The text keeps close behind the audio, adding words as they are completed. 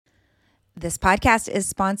This podcast is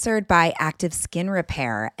sponsored by Active Skin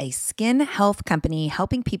Repair, a skin health company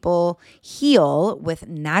helping people heal with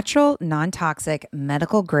natural, non-toxic,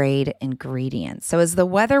 medical-grade ingredients. So as the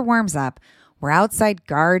weather warms up, we're outside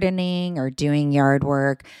gardening or doing yard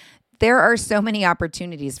work. There are so many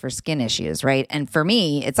opportunities for skin issues, right? And for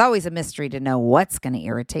me, it's always a mystery to know what's going to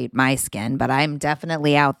irritate my skin, but I'm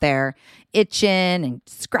definitely out there itching and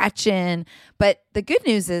scratching. But the good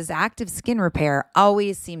news is Active Skin Repair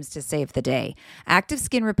always seems to save the day. Active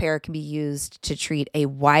Skin Repair can be used to treat a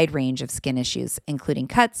wide range of skin issues, including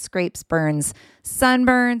cuts, scrapes, burns,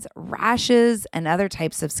 sunburns, rashes, and other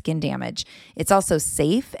types of skin damage. It's also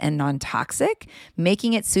safe and non-toxic,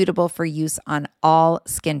 making it suitable for use on all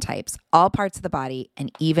skin types, all parts of the body,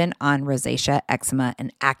 and even on rosacea, eczema,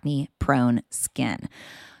 and acne-prone skin.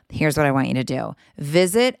 Here's what I want you to do.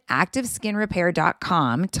 Visit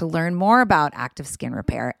ActiveSkinRepair.com to learn more about Active Skin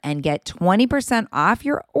Repair and get 20% off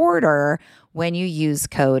your order when you use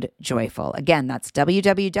code JOYFUL. Again, that's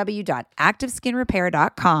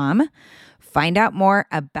www.ActiveSkinRepair.com. Find out more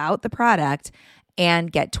about the product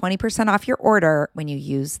and get 20% off your order when you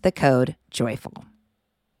use the code JOYFUL.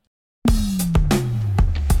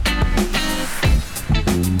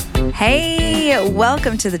 Hey,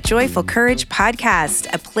 welcome to the Joyful Courage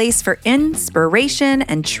Podcast, a place for inspiration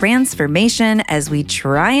and transformation as we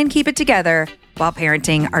try and keep it together while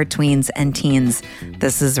parenting our tweens and teens.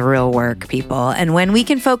 This is real work, people. And when we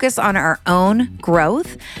can focus on our own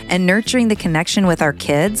growth and nurturing the connection with our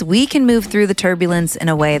kids, we can move through the turbulence in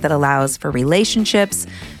a way that allows for relationships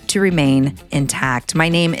to remain intact. My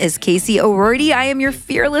name is Casey O'Rourke. I am your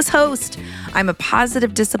fearless host. I'm a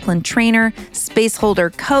positive discipline trainer, space holder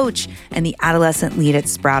coach, and the adolescent lead at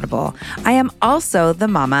Sproutable. I am also the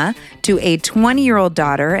mama to a 20-year-old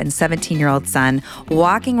daughter and 17-year-old son,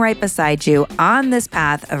 walking right beside you on this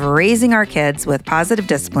path of raising our kids with positive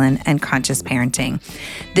discipline and conscious parenting.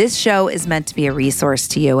 This show is meant to be a resource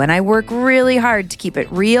to you, and I work really hard to keep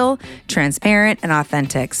it real, transparent, and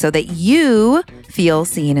authentic so that you feel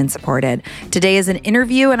seen and supported. Today is an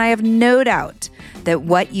interview, and I have no doubt that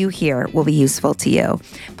what you hear will be useful to you.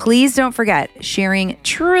 Please don't forget, sharing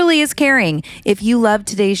truly is caring. If you love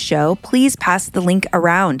today's show, please pass the link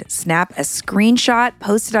around. Snap a screenshot,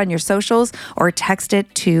 post it on your socials, or text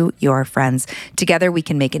it to your friends. Together, we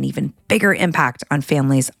can make an even bigger impact on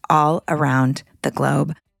families all around the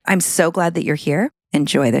globe. I'm so glad that you're here.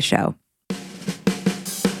 Enjoy the show.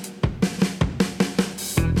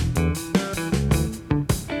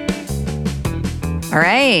 All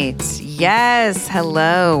right. Yes.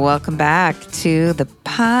 Hello. Welcome back to the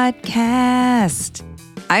podcast.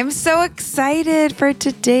 I'm so excited for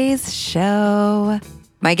today's show.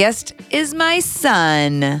 My guest is my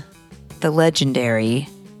son, the legendary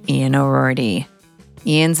Ian O'Rourke.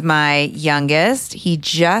 Ian's my youngest. He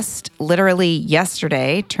just literally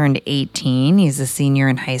yesterday turned 18. He's a senior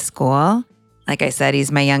in high school. Like I said, he's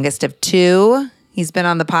my youngest of two. He's been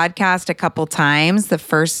on the podcast a couple times. The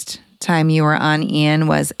first time you were on, Ian,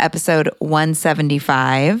 was episode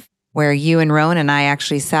 175, where you and Rowan and I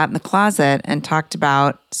actually sat in the closet and talked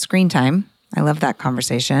about screen time. I love that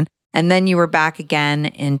conversation. And then you were back again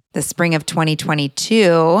in the spring of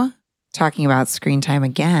 2022, talking about screen time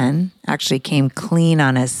again. Actually came clean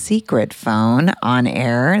on a secret phone on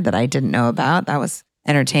air that I didn't know about. That was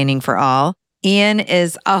entertaining for all. Ian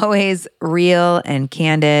is always real and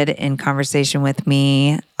candid in conversation with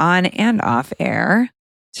me on and off air.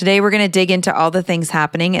 Today, we're going to dig into all the things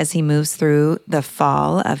happening as he moves through the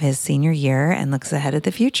fall of his senior year and looks ahead at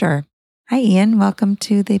the future. Hi, Ian. Welcome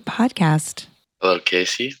to the podcast. Hello,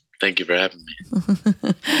 Casey. Thank you for having me.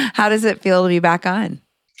 How does it feel to be back on?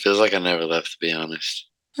 Feels like I never left, to be honest.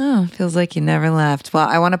 Oh, feels like you never left. Well,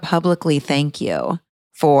 I want to publicly thank you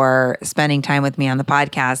for spending time with me on the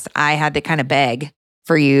podcast. I had to kind of beg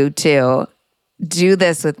for you to do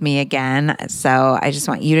this with me again. So I just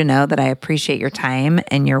want you to know that I appreciate your time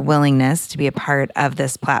and your willingness to be a part of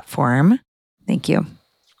this platform. Thank you.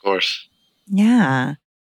 Of course. Yeah.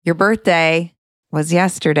 Your birthday was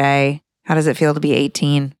yesterday. How does it feel to be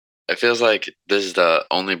 18? It feels like this is the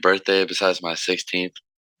only birthday besides my 16th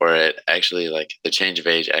where it actually, like, the change of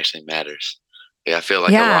age actually matters. Like, I feel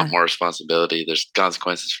like a lot more responsibility. There's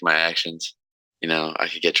consequences for my actions. You know, I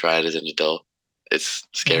could get tried as an adult. It's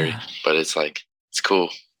scary, but it's like, it's cool.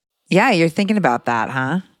 Yeah, you're thinking about that,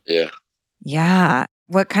 huh? Yeah. Yeah.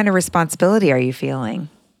 What kind of responsibility are you feeling?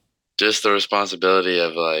 Just the responsibility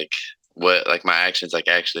of like what, like my actions like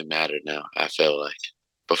actually matter now. I feel like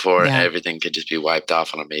before everything could just be wiped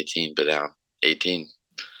off when I'm 18, but now I'm 18.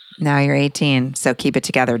 Now you're 18, so keep it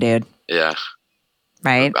together, dude. Yeah.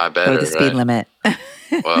 right? I better, Go the speed limit.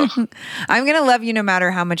 Well, I'm going to love you no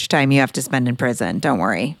matter how much time you have to spend in prison. Don't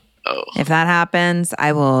worry. oh. If that happens,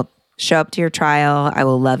 I will show up to your trial. I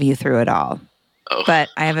will love you through it all. Oh. But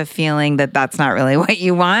I have a feeling that that's not really what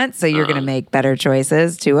you want. So you're going to make better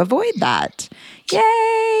choices to avoid that.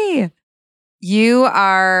 Yay! You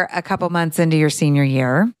are a couple months into your senior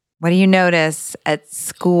year. What do you notice at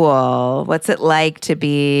school? What's it like to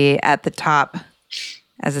be at the top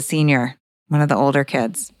as a senior, one of the older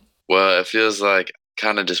kids? Well, it feels like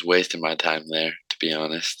kind of just wasting my time there, to be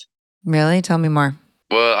honest. Really? Tell me more.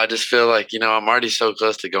 Well, I just feel like, I'm already so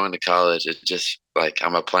close to going to college. It's just like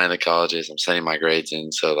I'm applying to colleges. I'm sending my grades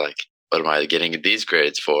in. So, like, what am I getting these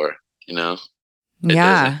grades for? It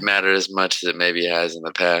doesn't matter as much as it maybe has in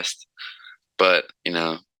the past. But,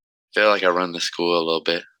 I feel like I run the school a little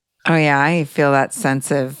bit. Oh, yeah. I feel that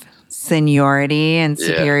sense of seniority and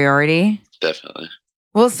superiority. Definitely.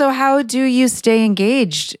 Well, so how do you stay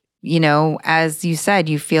engaged? As you said,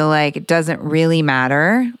 you feel like it doesn't really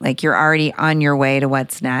matter. Like you're already on your way to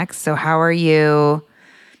what's next. So how are you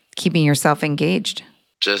keeping yourself engaged?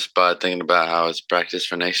 Just by thinking about how it's practice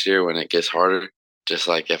for next year when it gets harder. Just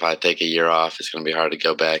like if I take a year off, it's going to be hard to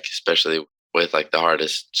go back, especially with like the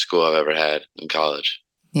hardest school I've ever had in college.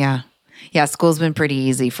 Yeah. Yeah. School's been pretty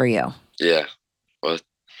easy for you. Yeah. Well,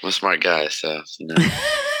 I'm a smart guy, so,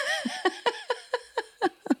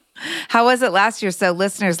 How was it last year? So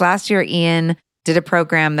listeners, last year, Ian did a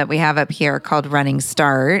program that we have up here called Running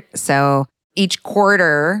Start. So each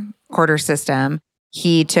quarter system,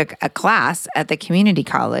 he took a class at the community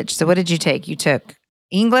college. So what did you take? You took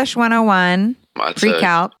English 101,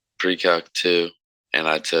 pre-calc. Pre-calc 2, and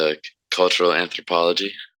I took cultural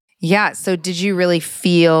anthropology. Yeah. So did you really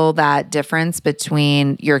feel that difference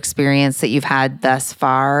between your experience that you've had thus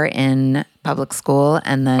far in public school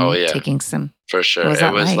and then taking some? For sure.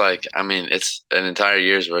 It was like, it's an entire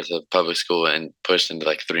year's worth of public school and pushed into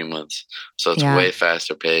like 3 months. So it's way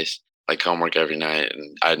faster paced, like homework every night.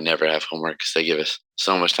 And I'd never have homework because they give us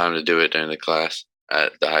so much time to do it during the class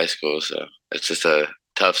at the high school. So it's just a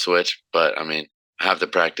tough switch. But I have to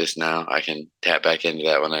practice now. I can tap back into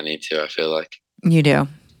that when I need to, I feel like. You do?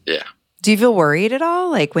 Yeah. Do you feel worried at all?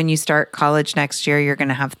 Like when you start college next year, you're going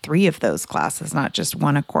to have 3 of those classes, not just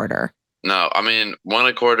 1 a quarter. No, 1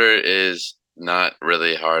 a quarter is not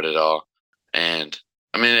really hard at all. And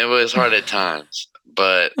it was hard at times,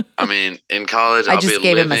 but in college, I just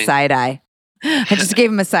gave him a side eye. I just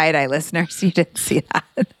gave him a side eye, listeners. You didn't see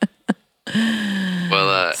that.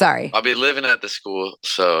 Well, sorry. I'll be living at the school.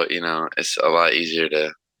 So, it's a lot easier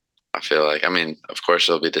to, I feel like, of course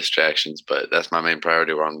there'll be distractions, but that's my main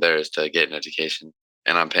priority while I'm there is to get an education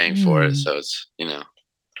and I'm paying for it. So it's,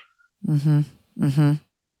 Mm-hmm. Mm-hmm.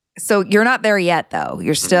 So you're not there yet, though.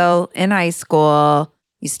 You're still in high school.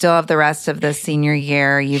 You still have the rest of the senior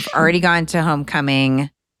year. You've already gone to homecoming.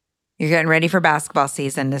 You're getting ready for basketball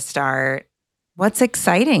season to start. What's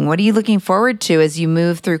exciting? What are you looking forward to as you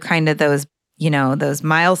move through kind of those, those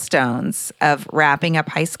milestones of wrapping up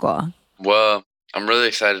high school? Well, I'm really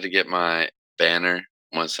excited to get my banner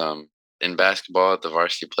once I'm in basketball. The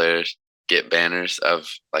varsity players get banners of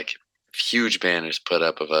like huge banners put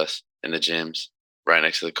up of us in the gyms right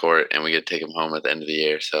next to the court, and we get to take them home at the end of the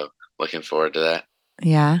year. So looking forward to that.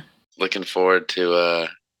 Yeah. Looking forward to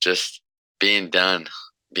just being done,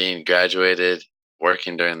 being graduated,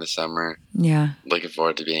 working during the summer. Yeah. Looking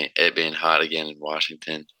forward to being hot again in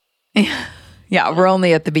Washington. Yeah. We're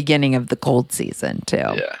only at the beginning of the cold season too.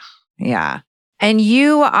 Yeah. Yeah. And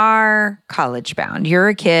you are college bound. You're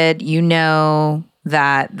a kid. You know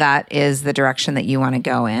that is the direction that you want to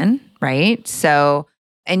go in, right? So,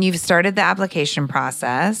 and you've started the application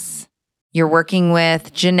process. You're working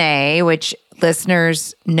with Janae, which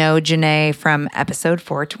listeners know Janae from episode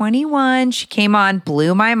 421. She came on,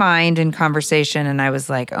 blew my mind in conversation. And I was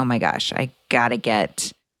like, oh my gosh, I got to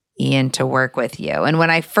get Ian to work with you. And when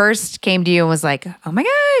I first came to you and was like, oh my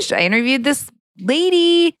gosh, I interviewed this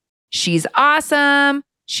lady. She's awesome.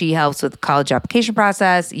 She helps with the college application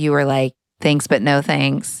process. You were like, thanks, but no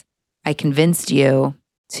thanks. I convinced you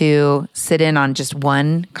to sit in on just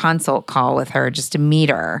one consult call with her, just to meet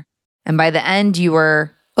her. And by the end, you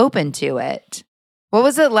were open to it. What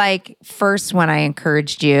was it like first when I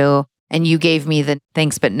encouraged you and you gave me the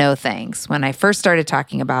thanks, but no thanks? When I first started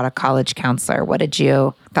talking about a college counselor, what did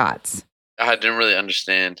you thoughts? I didn't really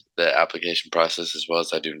understand the application process as well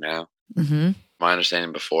as I do now. Mm-hmm. My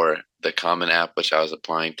understanding before, the Common App, which I was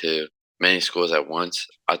applying to many schools at once,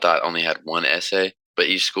 I thought only had one essay, but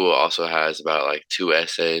each school also has about like 2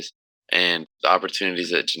 essays. And the opportunities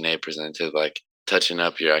that Janae presented, like touching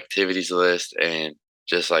up your activities list and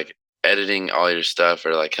just like editing all your stuff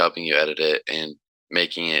or like helping you edit it and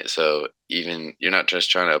making it so even you're not just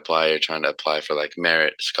trying to apply, you're trying to apply for like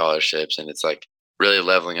merit scholarships, and it's like really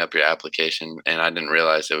leveling up your application. And I didn't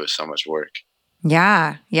realize it was so much work.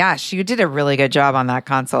 Yeah. Yeah. She did a really good job on that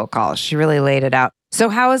consult call. She really laid it out. So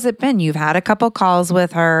how has it been? You've had a couple calls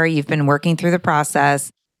with her. You've been working through the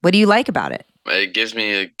process. What do you like about it? It gives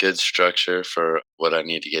me a good structure for what I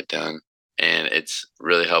need to get done. And it's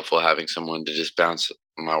really helpful having someone to just bounce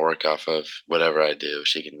my work off of whatever I do.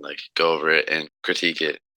 She can like go over it and critique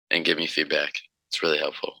it and give me feedback. It's really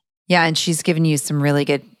helpful. Yeah. And she's given you some really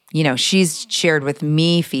good, she's shared with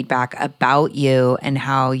me feedback about you and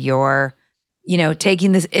how you're,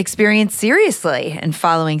 taking this experience seriously and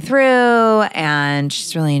following through. And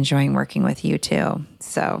she's really enjoying working with you too.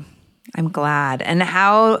 So I'm glad. And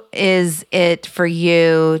how is it for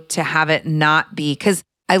you to have it not be, because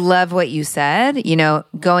I love what you said,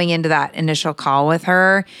 going into that initial call with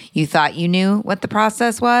her, you thought you knew what the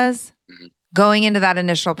process was. Mm-hmm. Going into that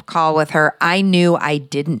initial call with her, I knew I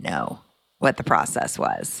didn't know what the process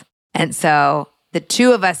was. And so the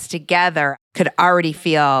two of us together could already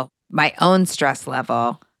feel my own stress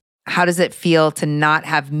level. How does it feel to not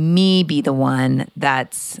have me be the one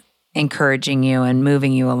that's encouraging you and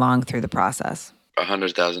moving you along through the process?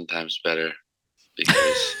 100,000 times better,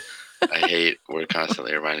 because I hate we're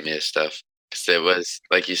constantly reminding me of stuff. Because it was,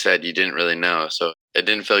 like you said, you didn't really know. So it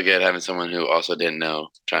didn't feel good having someone who also didn't know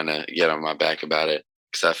trying to get on my back about it,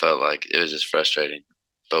 because I felt like it was just frustrating.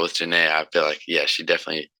 But with Janae, I feel like, yeah, she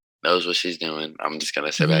definitely knows what she's doing. I'm just going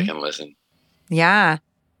to sit back and listen. Yeah.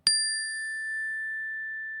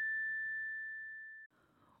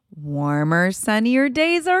 Warmer, sunnier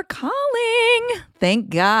days are calling. Thank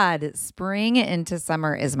God. Spring into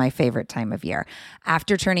summer is my favorite time of year.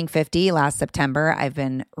 After turning 50 last September, I've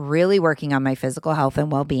been really working on my physical health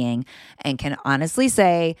and well-being, and can honestly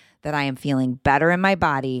say that I am feeling better in my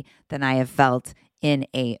body than I have felt in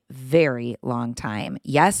a very long time.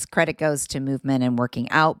 Yes, credit goes to movement and working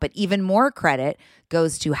out, but even more credit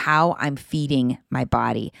goes to how I'm feeding my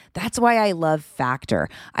body. That's why I love Factor.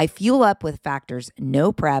 I fuel up with Factor's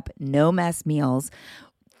no prep, no mess meals,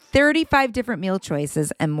 35 different meal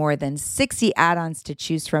choices, and more than 60 add-ons to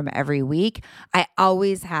choose from every week. I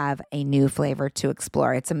always have a new flavor to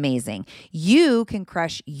explore. It's amazing. You can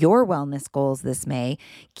crush your wellness goals this May,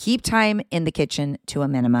 keep time in the kitchen to a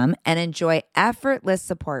minimum, and enjoy effortless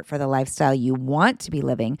support for the lifestyle you want to be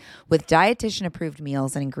living with dietitian-approved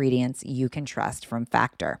meals and ingredients you can trust from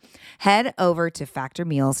Factor. Head over to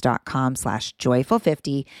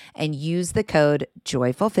factormeals.com/joyful50 and use the code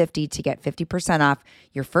joyful50 to get 50% off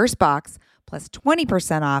your first box plus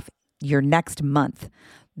 20% off your next month.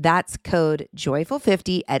 That's code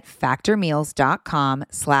joyful50 at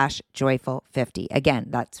factormeals.com/joyful50. Again,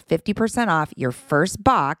 that's 50% off your first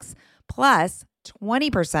box plus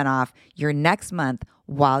 20% off your next month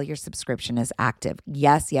while your subscription is active.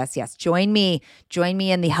 Yes, yes, yes. Join me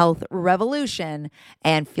in the health revolution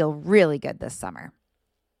and feel really good this summer.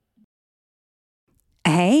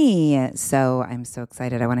 Hey, so I'm so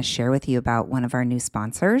excited. I want to share with you about one of our new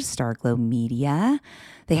sponsors, Starglow Media.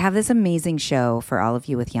 They have this amazing show for all of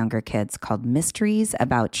you with younger kids called Mysteries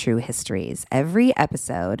About True Histories. Every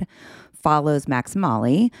episode follows Max and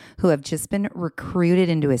Molly, who have just been recruited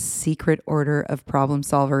into a secret order of problem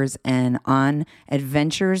solvers and on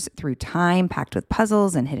adventures through time packed with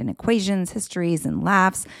puzzles and hidden equations, histories, and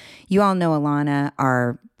laughs. You all know Alana,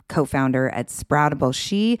 our co-founder at Sproutable.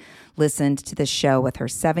 She listened to the show with her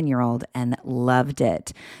 7-year-old and loved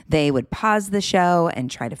it. They would pause the show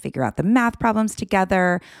and try to figure out the math problems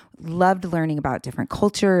together. Loved learning about different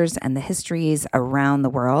cultures and the histories around the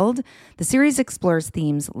world. The series explores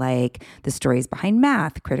themes like the stories behind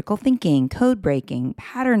math, critical thinking, code breaking,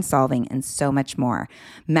 pattern solving, and so much more.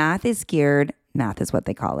 Math is what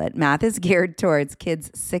they call it. Math is geared towards kids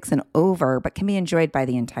 6 and over, but can be enjoyed by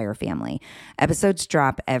the entire family. Episodes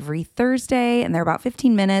drop every Thursday, and they're about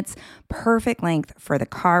 15 minutes, perfect length for the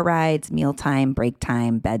car rides, mealtime, break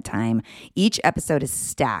time, bedtime. Each episode is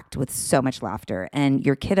stacked with so much laughter, and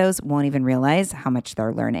your kiddos won't even realize how much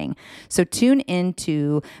they're learning. So tune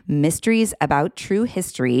into Mysteries About True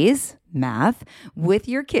Histories, Math, with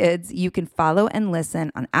your kids. You can follow and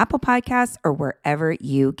listen on Apple Podcasts or wherever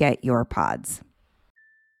you get your pods.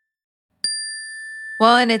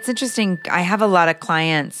 Well, and it's interesting. I have a lot of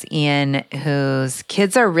clients, Ian, whose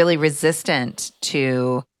kids are really resistant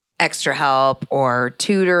to extra help or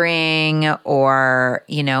tutoring or,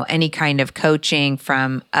 any kind of coaching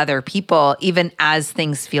from other people, even as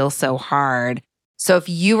things feel so hard. So if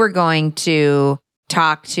you were going to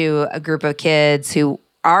talk to a group of kids who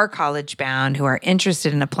are college bound, who are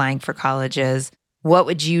interested in applying for colleges, what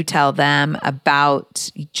would you tell them about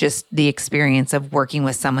just the experience of working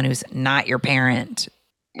with someone who's not your parent?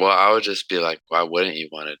 Well, I would just be like, why wouldn't you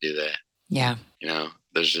want to do that? Yeah.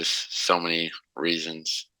 There's just so many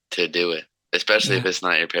reasons to do it, especially if it's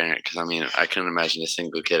not your parent. Because, I couldn't imagine a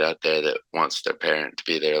single kid out there that wants their parent to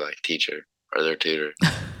be their, teacher or their tutor.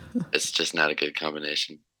 It's just not a good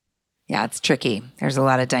combination. Yeah, it's tricky. There's a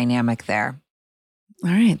lot of dynamic there. All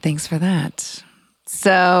right. Thanks for that.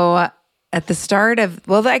 So at the start of,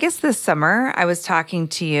 I guess this summer, I was talking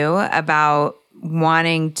to you about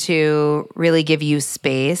wanting to really give you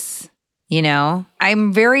space.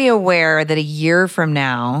 I'm very aware that a year from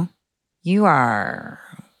now, you are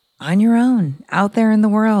on your own out there in the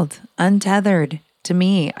world, untethered to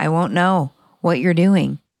me. I won't know what you're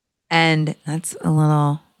doing. And that's a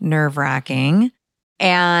little nerve-wracking.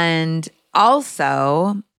 And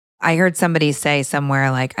also, I heard somebody say somewhere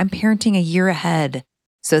I'm parenting a year ahead.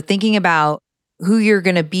 So thinking about who you're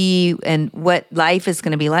going to be and what life is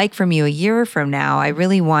going to be like from you a year from now, I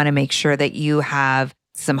really want to make sure that you have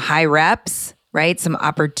some high reps, right? Some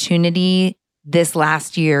opportunity this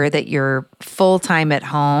last year that you're full-time at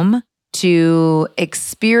home to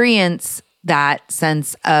experience that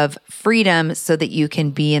sense of freedom so that you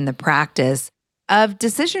can be in the practice of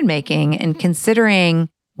decision-making and considering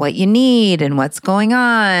what you need and what's going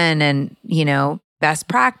on and, best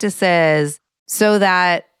practices so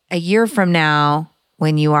that a year from now,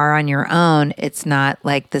 when you are on your own, it's not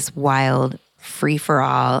like this wild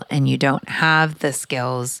free-for-all and you don't have the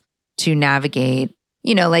skills to navigate,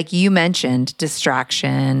 like you mentioned,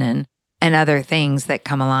 distraction and other things that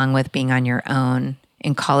come along with being on your own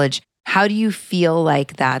in college. How do you feel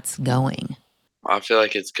like that's going? I feel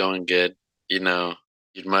like it's going good. You'd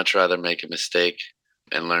much rather make a mistake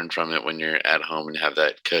and learn from it when you're at home and have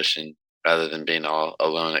that cushion rather than being all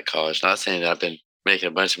alone at college. Not saying that I've been making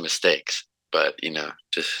a bunch of mistakes, but,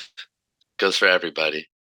 just goes for everybody.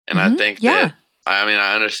 And I think that,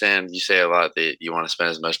 I understand you say a lot that you want to spend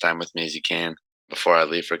as much time with me as you can before I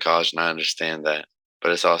leave for college, and I understand that.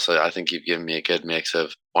 But it's also, I think you've given me a good mix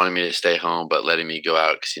of wanting me to stay home, but letting me go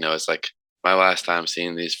out because, it's like my last time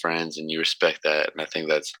seeing these friends and you respect that. And I think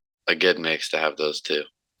that's a good mix to have those two.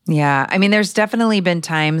 Yeah. There's definitely been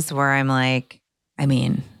times where I'm like,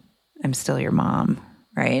 I'm still your mom,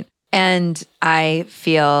 right? And I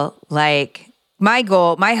feel like my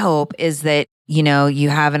hope is that, you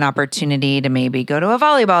have an opportunity to maybe go to a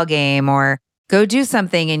volleyball game or go do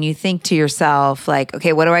something and you think to yourself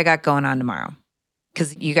okay, what do I got going on tomorrow?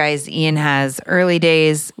 Because you guys, Ian has early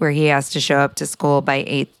days where he has to show up to school by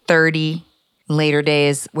 8:30, later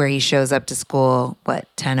days where he shows up to school,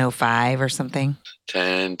 10:05 or something?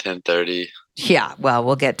 10:30. Yeah, well,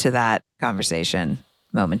 we'll get to that conversation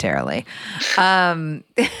momentarily.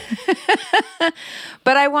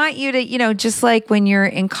 But I want you to, just like when you're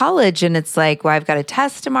in college and it's I've got a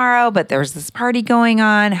test tomorrow, but there's this party going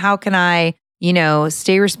on. How can I,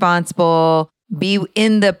 stay responsible, be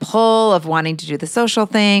in the pull of wanting to do the social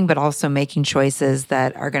thing, but also making choices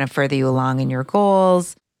that are going to further you along in your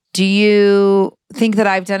goals? Do you think that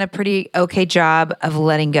I've done a pretty okay job of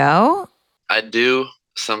letting go? I do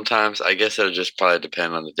sometimes. I guess it'll just probably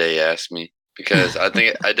depend on the day you ask me. Because I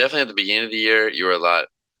think I definitely at the beginning of the year, you were a lot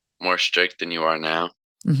more strict than you are now.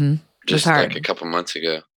 Mm-hmm. Just like a couple months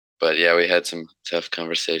ago. But yeah, we had some tough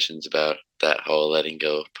conversations about that whole letting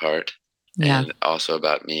go part. Yeah. And also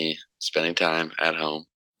about me spending time at home.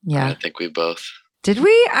 Yeah. And I think we both. Did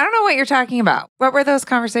we? I don't know what you're talking about. What were those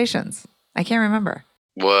conversations? I can't remember.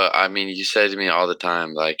 Well, you said to me all the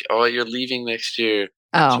time, oh, you're leaving next year.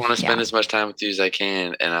 I just want to spend as much time with you as I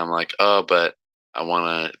can. And I'm like, oh, but I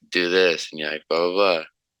want to do this. And you're like, blah, blah, blah. And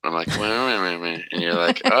I'm like, wait. And you're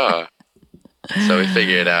like, oh. So we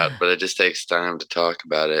figure it out, but it just takes time to talk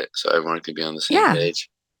about it so everyone can be on the same page.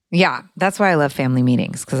 Yeah, that's why I love family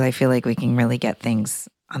meetings because I feel like we can really get things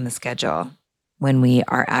on the schedule when we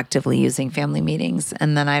are actively using family meetings.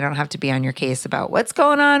 And then I don't have to be on your case about what's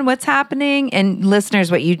going on, what's happening. And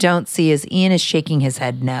listeners, what you don't see is Ian is shaking his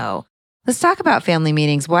head no. Let's talk about family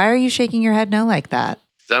meetings. Why are you shaking your head no like that?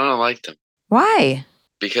 I don't like them. Why?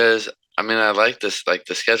 Because, I like this, the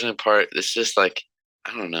scheduling part. It's just I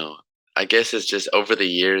don't know. I guess it's just over the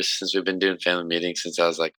years since we've been doing family meetings since I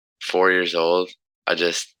was 4 years old.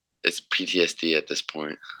 It's PTSD at this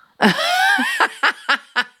point.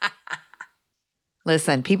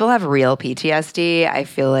 Listen, people have real PTSD. I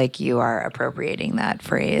feel like you are appropriating that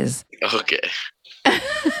phrase. Okay.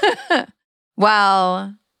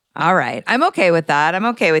 Well, all right. I'm okay with that. I'm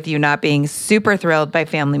okay with you not being super thrilled by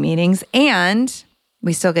family meetings, and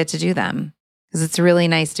we still get to do them. because it's really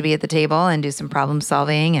nice to be at the table and do some problem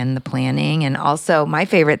solving and the planning. And also, my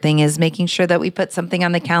favorite thing is making sure that we put something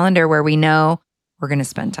on the calendar where we know we're going to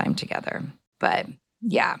spend time together. But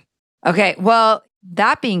yeah. Okay. Well,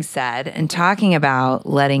 that being said, and talking about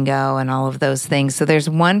letting go and all of those things, so there's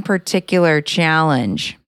one particular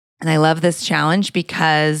challenge. And I love this challenge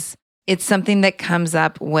because it's something that comes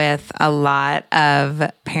up with a lot of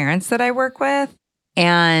parents that I work with.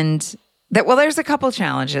 And there's a couple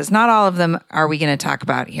challenges. Not all of them are we going to talk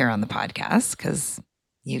about here on the podcast because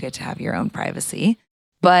you get to have your own privacy.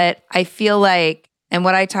 But I feel like, and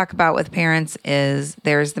what I talk about with parents is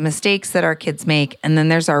there's the mistakes that our kids make, and then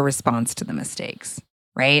there's our response to the mistakes,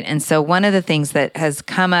 right? And so one of the things that has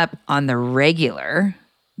come up on the regular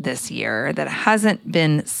this year that hasn't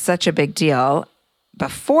been such a big deal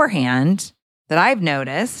beforehand that I've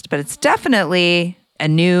noticed, but it's definitely a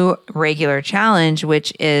new regular challenge,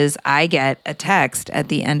 which is I get a text at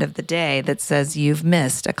the end of the day that says you've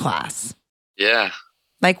missed a class. Yeah.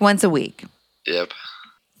 Like once a week. Yep.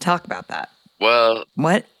 Talk about that. Well,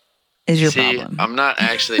 what is your problem? I'm not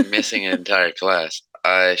actually missing an entire class.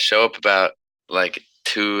 I show up about like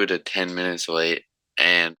 2 to 10 minutes late,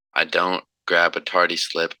 and I don't grab a tardy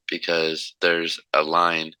slip because there's a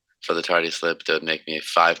line for the tardy slip that would make me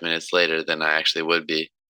 5 minutes later than I actually would be.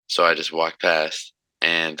 So I just walk past.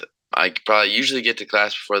 And I probably usually get to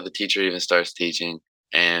class before the teacher even starts teaching,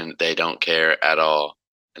 and they don't care at all.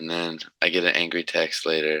 And then I get an angry text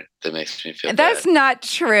later that makes me feel bad. That's not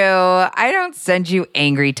true. I don't send you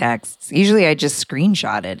angry texts. Usually I just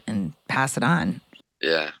screenshot it and pass it on.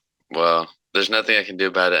 Yeah. Well, there's nothing I can do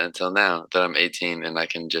about it until now that I'm 18 and I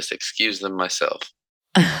can just excuse them myself.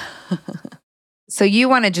 So you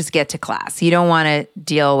want to just get to class. You don't want to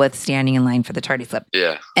deal with standing in line for the tardy slip.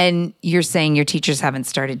 Yeah. And you're saying your teachers haven't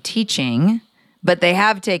started teaching, but they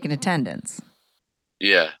have taken attendance.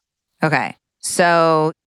 Yeah. Okay.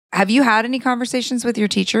 So have you had any conversations with your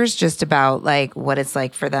teachers just about like what it's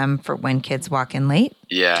like for them for when kids walk in late?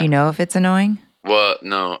 Yeah. Do you know if it's annoying? Well,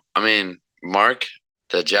 no. I mean, Mark,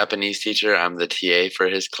 the Japanese teacher, I'm the TA for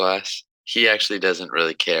his class. He actually doesn't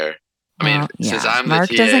really care. I mean, since I'm Mark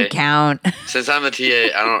the TA, doesn't count. Since I'm the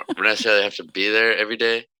TA, I don't necessarily have to be there every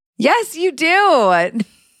day. Yes, you do.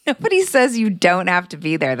 Nobody says you don't have to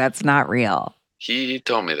be there. That's not real. He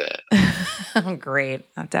told me that. Oh, great.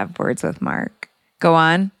 I have to have words with Mark. Go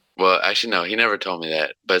on. Well, actually, no, he never told me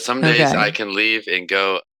that. But some days I can leave and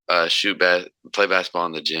go play basketball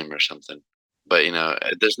in the gym or something. But,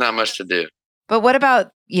 there's not much to do. But what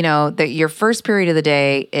about, your first period of the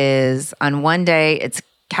day is on one day, it's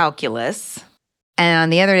calculus, and on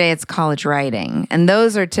the other day, it's college writing. And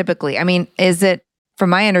those are typically, is it, from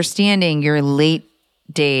my understanding, your late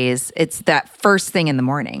days, it's that first thing in the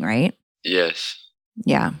morning, right? Yes.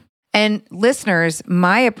 Yeah. And listeners,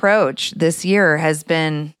 my approach this year has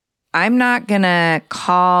been, I'm not going to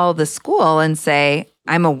call the school and say,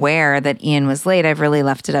 I'm aware that Ian was late. I've really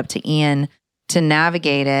left it up to Ian to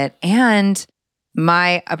navigate it. And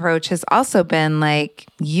my approach has also been like,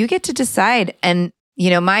 you get to decide. And,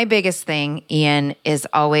 my biggest thing, Ian, is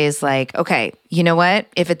always like, okay, you know what?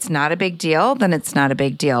 If it's not a big deal, then it's not a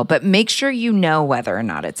big deal. But make sure you know whether or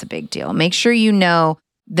not it's a big deal. Make sure you know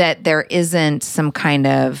that there isn't some kind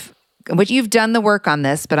of, which you've done the work on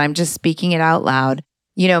this, but I'm just speaking it out loud.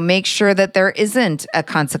 Make sure that there isn't a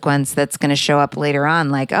consequence that's going to show up later on.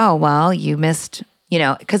 Like, oh, well, you missed,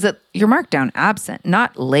 because you're marked down absent,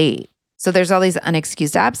 not late. So there's all these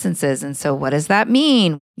unexcused absences. And so what does that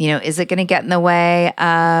mean? Is it going to get in the way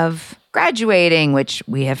of graduating, which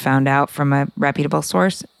we have found out from a reputable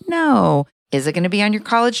source? No. Is it going to be on your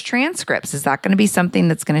college transcripts? Is that going to be something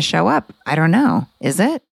that's going to show up? I don't know. Is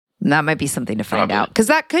it? That might be something to find out, because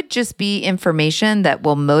that could just be information that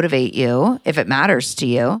will motivate you, if it matters to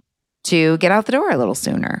you, to get out the door a little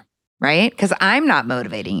sooner, right? Because I'm not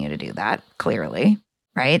motivating you to do that, clearly,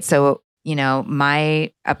 right? So,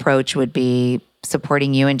 my approach would be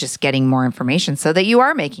supporting you and just getting more information so that you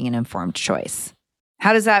are making an informed choice.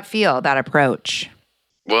 How does that feel, that approach?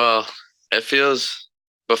 Well,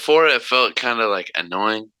 before it felt kind of like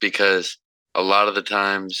annoying, because a lot of the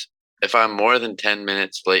times, if I'm more than 10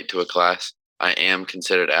 minutes late to a class, I am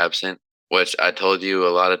considered absent, which I told you a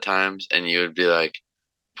lot of times, and you would be like,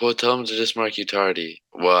 well, tell them to just mark you tardy.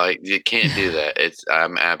 Well, you can't do that.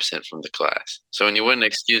 I'm absent from the class. So when you wouldn't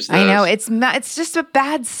excuse those, I know, it's just a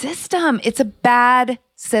bad system. It's a bad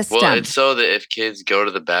system. Well, it's so that if kids go to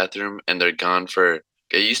the bathroom and they're gone it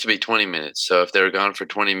used to be 20 minutes. So if they were gone for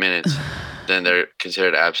 20 minutes, then they're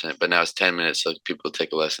considered absent. But now it's 10 minutes, so people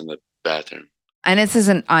take less in the bathroom. And this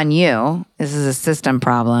isn't on you. This is a system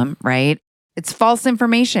problem, right? It's false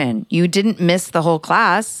information. You didn't miss the whole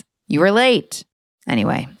class. You were late.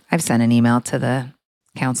 Anyway, I've sent an email to the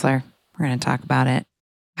counselor. We're going to talk about it.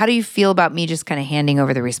 How do you feel about me just kind of handing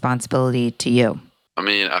over the responsibility to you? I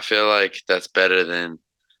mean, I feel like that's better than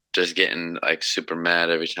just getting like super mad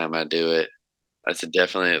every time I do it. That's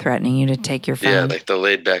definitely threatening you to take your phone. Yeah, like the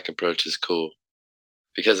laid back approach is cool.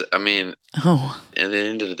 Because I mean, at the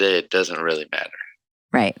end of the day, it doesn't really matter.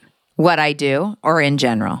 Right. What I do or in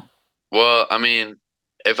general? Well, I mean,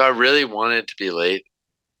 if I really wanted to be late,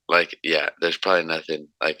 like, yeah, there's probably nothing.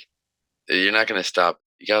 Like, you're not going to stop.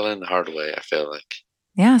 You got to learn the hard way, I feel like.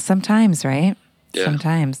 Yeah, sometimes, right? Yeah.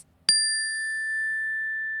 Sometimes.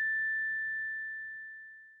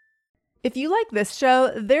 If you like this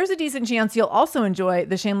show, there's a decent chance you'll also enjoy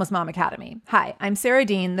the Shameless Mom Academy. Hi, I'm Sarah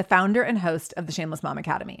Dean, the founder and host of the Shameless Mom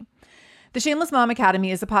Academy. The Shameless Mom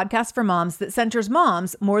Academy is a podcast for moms that centers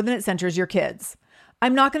moms more than it centers your kids.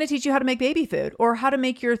 I'm not going to teach you how to make baby food or how to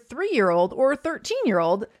make your 3-year-old or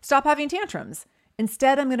 13-year-old stop having tantrums.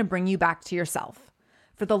 Instead, I'm going to bring you back to yourself.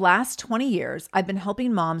 For the last 20 years, I've been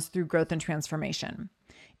helping moms through growth and transformation.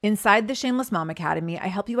 Inside the Shameless Mom Academy, I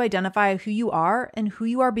help you identify who you are and who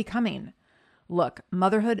you are becoming. Look,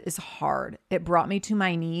 motherhood is hard. It brought me to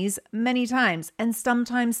my knees many times and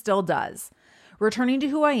sometimes still does. Returning to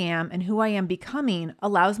who I am and who I am becoming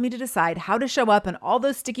allows me to decide how to show up in all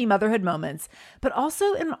those sticky motherhood moments, but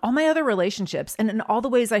also in all my other relationships and in all the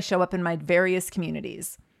ways I show up in my various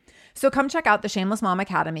communities. So come check out the Shameless Mom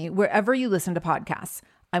Academy wherever you listen to podcasts.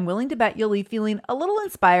 I'm willing to bet you'll leave feeling a little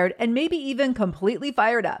inspired and maybe even completely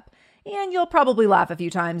fired up. And you'll probably laugh a few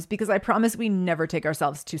times because I promise we never take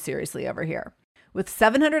ourselves too seriously over here. With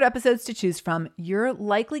 700 episodes to choose from, you're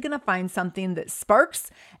likely going to find something that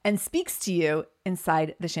sparks and speaks to you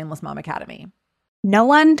inside the Shameless Mom Academy. No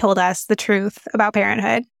one told us the truth about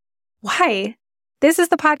parenthood. Why? This is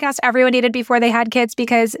the podcast everyone needed before they had kids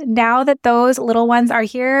because now that those little ones are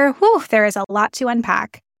here, there is a lot to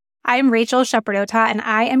unpack. I'm Rachel Shepardota, and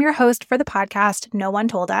I am your host for the podcast No One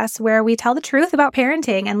Told Us, where we tell the truth about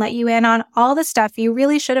parenting and let you in on all the stuff you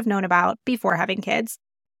really should have known about before having kids.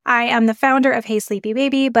 I am the founder of Hey Sleepy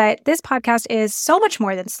Baby, but this podcast is so much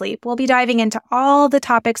more than sleep. We'll be diving into all the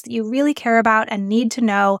topics that you really care about and need to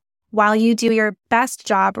know while you do your best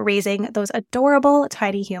job raising those adorable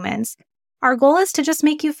tiny humans. Our goal is to just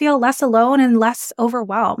make you feel less alone and less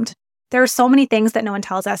overwhelmed. There are so many things that no one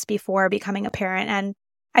tells us before becoming a parent, and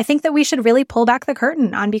I think that we should really pull back the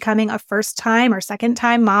curtain on becoming a first-time or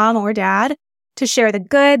second-time mom or dad to share the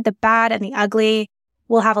good, the bad, and the ugly.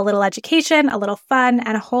 We'll have a little education, a little fun,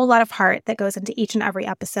 and a whole lot of heart that goes into each and every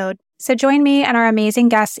episode. So join me and our amazing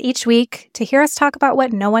guests each week to hear us talk about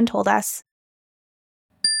what no one told us.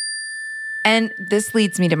 And this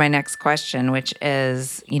leads me to my next question, which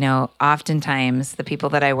is, oftentimes the people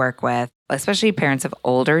that I work with, especially parents of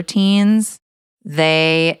older teens,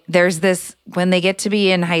 there's this, when they get to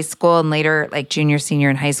be in high school and later, like junior, senior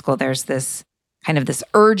in high school, there's this kind of this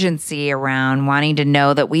urgency around wanting to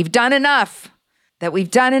know that we've done enough, that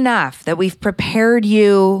we've prepared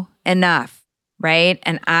you enough, right?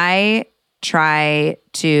 And I try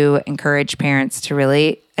to encourage parents to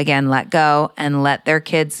really, again, let go and let their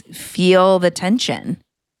kids feel the tension,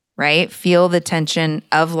 right? Feel the tension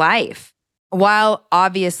of life. While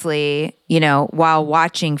obviously, while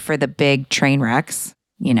watching for the big train wrecks,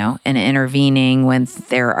 and intervening when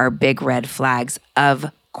there are big red flags,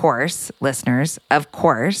 of course, listeners, of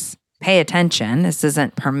course, pay attention. This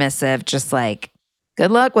isn't permissive, just like,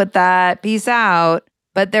 good luck with that, peace out.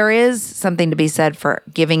 But there is something to be said for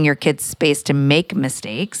giving your kids space to make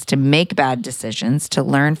mistakes, to make bad decisions, to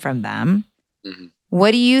learn from them. Mm-hmm.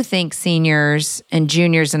 What do you think seniors and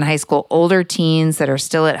juniors in high school, older teens that are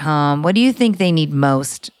still at home, what do you think they need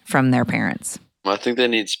most from their parents? Well, I think they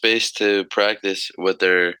need space to practice how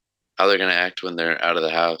they're going to act when they're out of the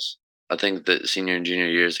house. I think that senior and junior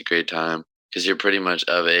year is a great time because you're pretty much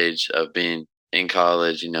of age of being in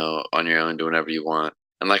college, on your own, doing whatever you want.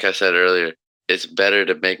 And like I said earlier, it's better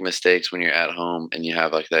to make mistakes when you're at home and you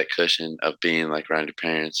have like that cushion of being like around your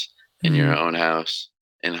parents in your own house.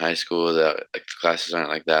 In high school, that like the classes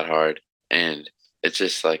aren't like that hard, and it's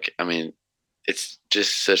just like, it's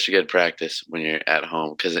just such a good practice when you're at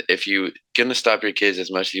home, because if you're gonna stop your kids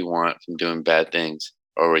as much as you want from doing bad things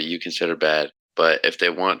or what you consider bad, but if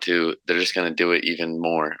they want to, they're just gonna do it even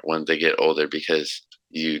more when they get older because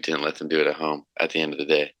you didn't let them do it at home at the end of the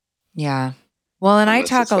day. Yeah. Well, and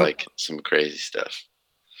unless I talk it's like some crazy stuff.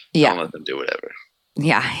 Yeah. Don't let them do whatever.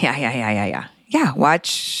 Yeah. Yeah,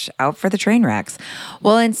 watch out for the train wrecks.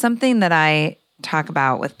 Well, and something that I talk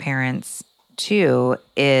about with parents too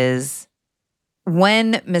is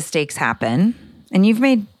when mistakes happen, and you've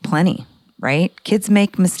made plenty, right? Kids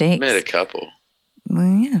make mistakes. I made a couple.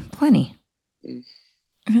 Well, yeah, plenty.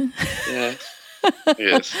 Yeah.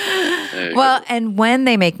 Yes. Well, and when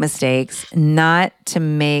they make mistakes, not to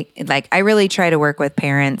make, like, I really try to work with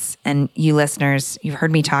parents, and you listeners, you've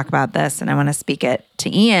heard me talk about this, and I want to speak it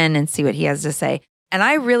to Ian and see what he has to say. And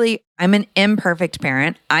I'm an imperfect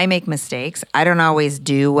parent. I make mistakes. I don't always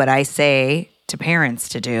do what I say to parents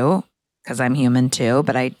to do because I'm human too,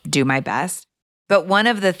 but I do my best. But one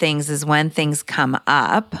of the things is when things come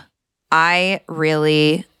up, I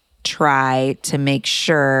really try to make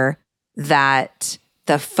sure that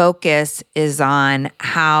the focus is on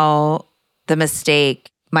how the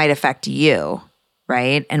mistake might affect you,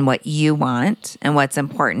 right? And what you want and what's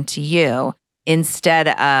important to you, instead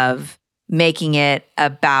of making it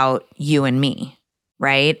about you and me,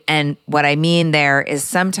 right? And what I mean there is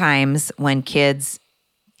sometimes when kids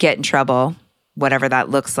get in trouble, whatever that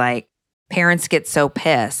looks like, parents get so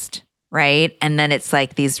pissed, right? And then it's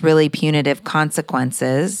like these really punitive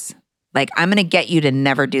consequences. Like, I'm going to get you to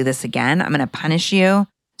never do this again. I'm going to punish you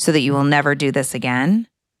so that you will never do this again.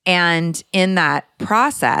 And in that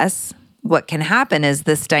process, what can happen is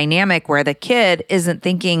this dynamic where the kid isn't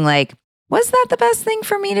thinking like, was that the best thing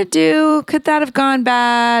for me to do? Could that have gone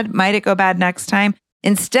bad? Might it go bad next time?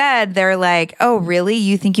 Instead, they're like, oh, really?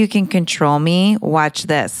 You think you can control me? Watch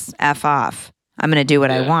this. F off. I'm going to do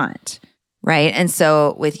what I want. Right? And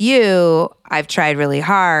so with you, I've tried really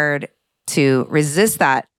hard to resist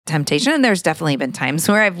that temptation. And there's definitely been times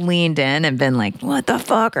where I've leaned in and been like, what the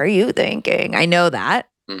fuck are you thinking? I know that,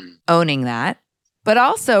 owning that, but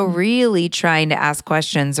also really trying to ask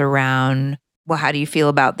questions around, well, how do you feel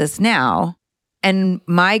about this now? And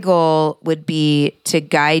my goal would be to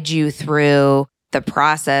guide you through the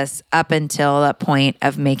process up until a point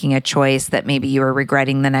of making a choice that maybe you were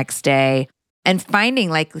regretting the next day, and finding,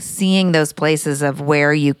 like, seeing those places of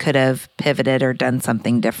where you could have pivoted or done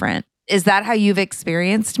something different. Is that how you've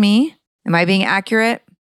experienced me? Am I being accurate?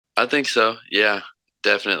 I think so. Yeah,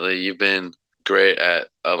 definitely. You've been great at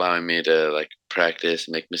allowing me to, like, practice,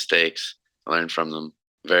 make mistakes, learn from them.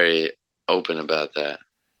 Very open about that,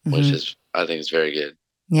 which is, I think, is very good.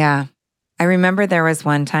 Yeah. I remember there was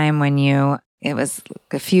one time when it was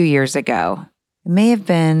a few years ago. It may have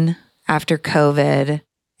been after COVID,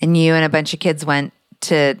 and you and a bunch of kids went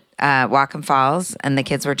to Whatcom Falls, and the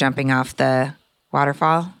kids were jumping off the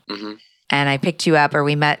waterfall. And I picked you up, or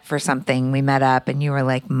we met for something. We met up, and you were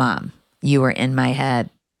like, Mom, you were in my head.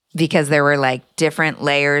 Because there were like different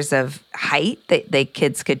layers of height that the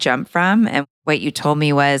kids could jump from. And what you told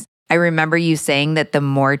me was, I remember you saying that the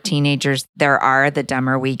more teenagers there are, the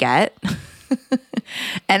dumber we get.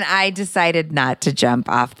 And I decided not to jump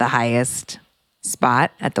off the highest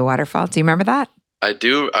spot at the waterfall. Do you remember that? I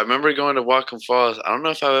do. I remember going to Whatcom Falls. I don't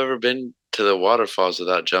know if I've ever been to the waterfalls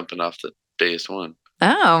without jumping off the biggest one.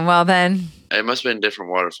 Oh, well then. It must have been a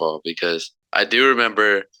different waterfall, because I do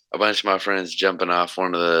remember a bunch of my friends jumping off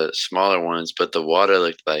one of the smaller ones, but the water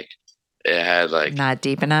looked like it had like... Not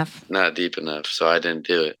deep enough? Not deep enough, so I didn't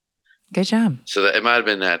do it. Good job. So it might have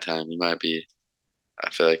been that time. It might be, I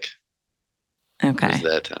feel like it was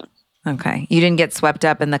that time. Okay. You didn't get swept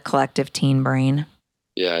up in the collective teen brain?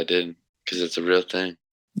 Yeah, I did, because it's a real thing.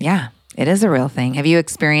 Yeah, it is a real thing. Have you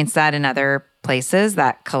experienced that in other places,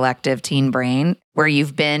 that collective teen brain, where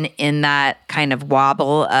you've been in that kind of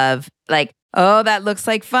wobble of like, oh, that looks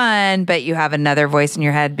like fun, but you have another voice in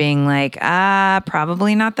your head being like,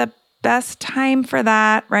 probably not the best time for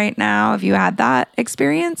that right now? Have you had that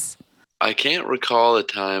experience? I can't recall a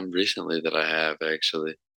time recently that I have,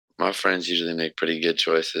 actually. My friends usually make pretty good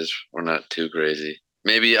choices. We're not too crazy.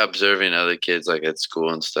 Maybe observing other kids like at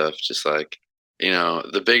school and stuff, just like, you know,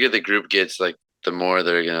 the bigger the group gets, like the more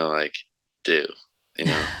they're going to like do, you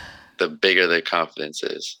know, the bigger their confidence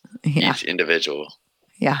is, each individual.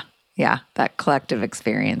 Yeah. Yeah. That collective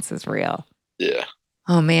experience is real. Yeah.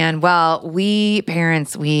 Oh man. Well, we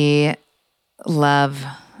parents, we love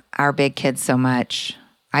our big kids so much.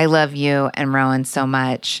 I love you and Rowan so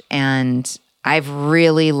much. And I've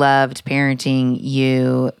really loved parenting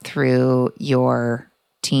you through your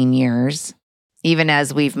teen years, even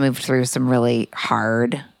as we've moved through some really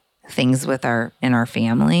hard things in our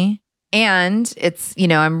family. And it's, you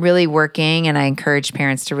know, I'm really working, and I encourage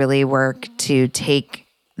parents to really work to take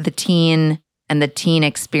the teen and the teen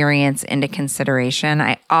experience into consideration.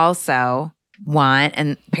 I also want,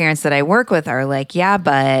 and parents that I work with are like, yeah,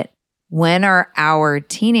 but when are our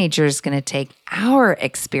teenagers going to take our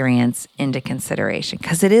experience into consideration?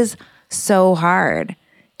 Because it is so hard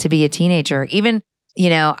to be a teenager. Even, you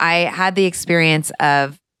know, I had the experience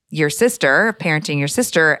of parenting your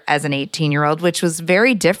sister as an 18-year-old, which was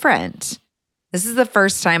very different. This is the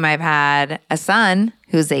first time I've had a son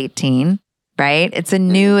who's 18. right? It's a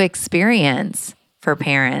new experience for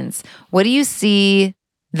parents. What do you see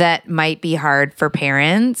that might be hard for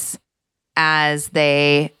parents as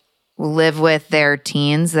they live with their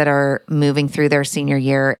teens that are moving through their senior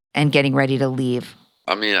year and getting ready to leave?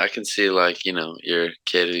 I mean, I can see like, your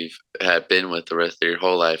kid who you've had been with the rest of your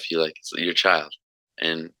whole life, it's your child.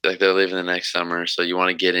 And like they're leaving the next summer, so you want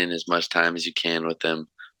to get in as much time as you can with them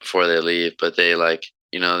before they leave. But they they're like,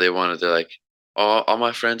 all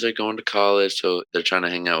my friends are going to college, so they're trying to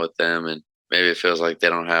hang out with them. And maybe it feels like they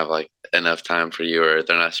don't have like enough time for you, or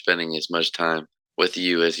they're not spending as much time with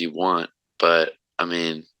you as you want. But I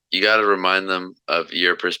mean, you got to remind them of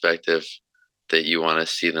your perspective that you want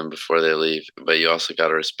to see them before they leave. But you also got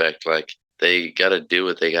to respect, like, they got to do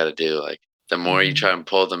what they got to do. Like, the more you try and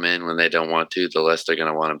pull them in when they don't want to, the less they're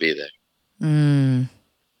going to want to be there.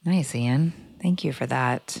 Nice, Ian. Thank you for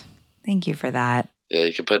that. Thank you for that. Yeah,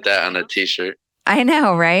 you can put that on a t-shirt. I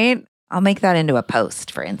know, right? I'll make that into a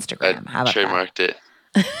post for Instagram. How about trademarked it.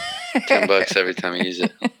 $10 every time you use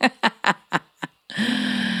it.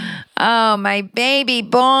 Oh, my baby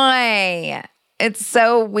boy. It's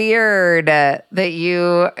so weird that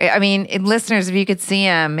listeners, if you could see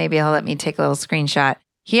him, maybe he'll let me take a little screenshot.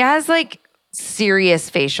 He has like serious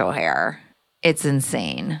facial hair. It's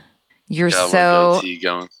insane. It's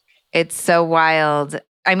so wild.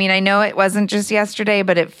 I mean, I know it wasn't just yesterday,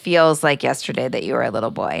 but it feels like yesterday that you were a little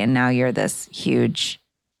boy and now you're this huge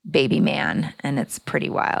baby man, and it's pretty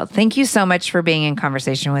wild. Thank you so much for being in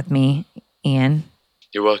conversation with me, Ian.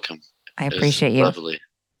 You're welcome. I appreciate you. Lovely.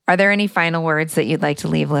 Are there any final words that you'd like to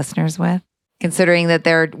leave listeners with? Considering that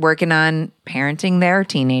they're working on parenting their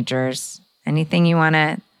teenagers, anything you want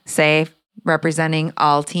to say representing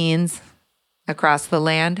all teens across the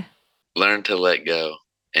land? Learn to let go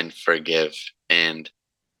and forgive, and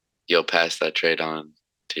you'll pass that trait on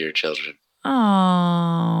to your children. Oh,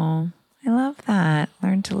 I love that.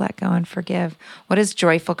 Learn to let go and forgive. What does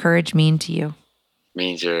joyful courage mean to you? It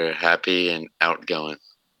means you're happy and outgoing.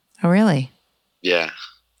 Oh, really? Yeah.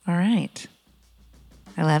 All right.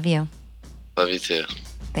 I love you. Love you too.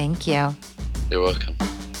 Thank you. You're welcome.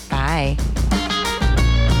 Bye.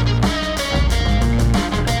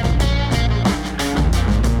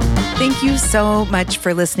 Thank you so much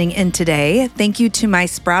for listening in today. Thank you to my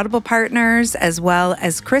Sproutable partners, as well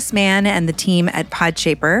as Chris Mann and the team at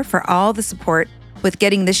Podshaper for all the support with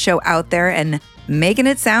getting this show out there and making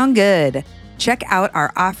it sound good. Check out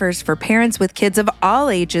our offers for parents with kids of all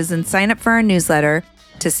ages and sign up for our newsletter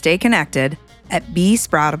to stay connected at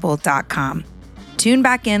besproutable.com. Tune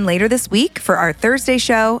back in later this week for our Thursday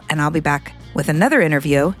show, and I'll be back with another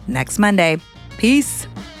interview next Monday. Peace.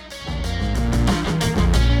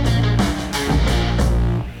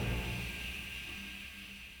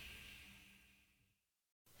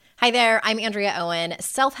 Hi there, I'm Andrea Owen,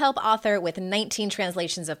 self-help author with 19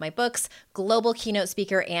 translations of my books, global keynote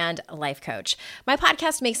speaker, and life coach. My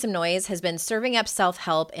podcast, Make Some Noise, has been serving up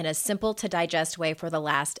self-help in a simple-to-digest way for the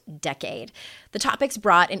last decade. The topics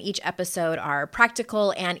brought in each episode are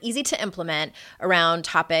practical and easy to implement around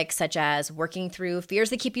topics such as working through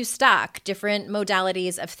fears that keep you stuck, different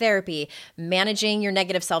modalities of therapy, managing your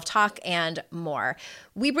negative self-talk, and more.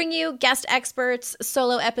 We bring you guest experts,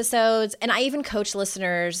 solo episodes, and I even coach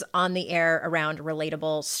listeners on the air around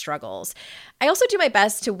relatable struggles. I also do my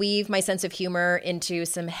best to weave my sense of humor into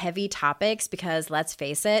some heavy topics because, let's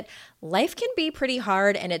face it, life can be pretty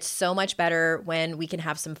hard, and it's so much better when we can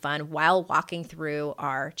have some fun while walking through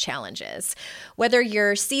our challenges. Whether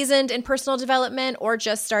you're seasoned in personal development or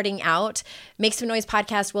just starting out, Make Some Noise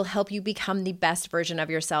podcast will help you become the best version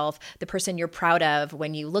of yourself, the person you're proud of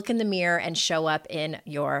when you look in the mirror and show up in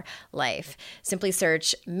your life. Simply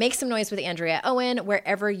search Make Some Noise with Andrea Owen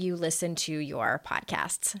wherever you listen to your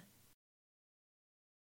podcasts.